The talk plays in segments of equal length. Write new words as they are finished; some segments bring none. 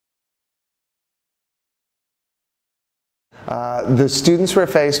The students were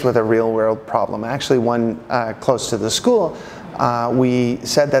faced with a real-world problem. Actually, one close to the school, we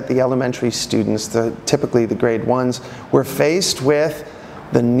said that the elementary students, typically the grade 1s, were faced with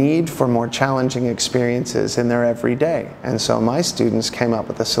the need for more challenging experiences in their everyday. And so my students came up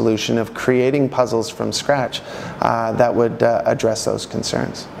with a solution of creating puzzles from scratch that would address those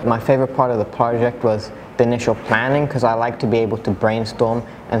concerns. My favorite part of the project was the initial planning, because I like to be able to brainstorm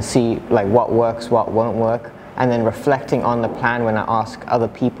and see like what works, what won't work, and then reflecting on the plan when I ask other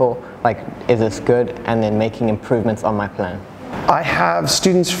people, like, is this good, and then making improvements on my plan. I have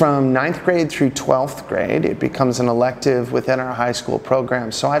students from 9th grade through 12th grade. It becomes an elective within our high school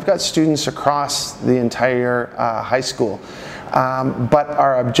program. So I've got students across the entire high school. But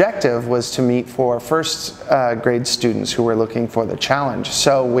our objective was to meet for first grade students who were looking for the challenge.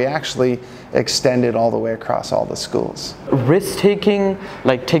 So we actually extended all the way across all the schools. Risk taking,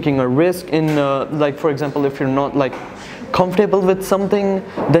 like taking a risk in, like for example, if you're not like comfortable with something,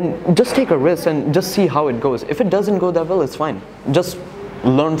 then just take a risk and just see how it goes. If it doesn't go that well, it's fine. Just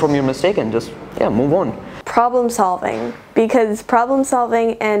learn from your mistake and just, yeah, move on. Problem solving, because problem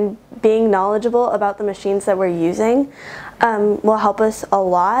solving and being knowledgeable about the machines that we're using will help us a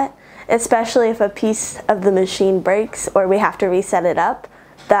lot, especially if a piece of the machine breaks or we have to reset it up,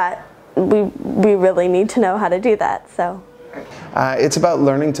 that we really need to know how to do that. So. It's about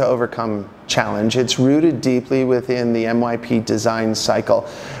learning to overcome challenge. It's rooted deeply within the MYP design cycle,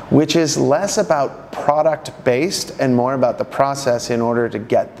 which is less about product-based and more about the process in order to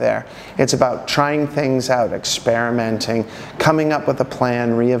get there. It's about trying things out, experimenting, coming up with a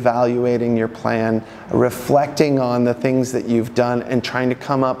plan, reevaluating your plan, reflecting on the things that you've done, and trying to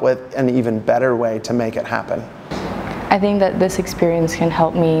come up with an even better way to make it happen. I think that this experience can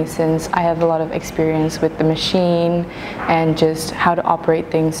help me since I have a lot of experience with the machine and just how to operate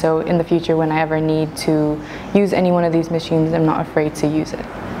things, so in the future when I ever need to use any one of these machines, I'm not afraid to use it.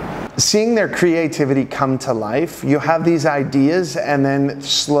 Seeing their creativity come to life, you have these ideas and then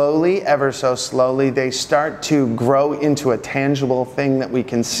slowly, ever so slowly, they start to grow into a tangible thing that we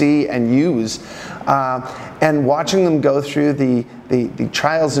can see and use. And watching them go through the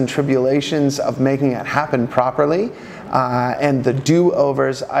trials and tribulations of making it happen properly, and the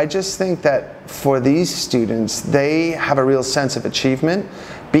do-overs, I just think that for these students, they have a real sense of achievement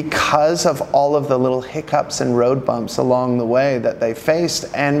because of all of the little hiccups and road bumps along the way that they faced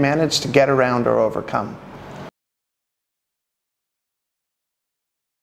and managed to get around or overcome.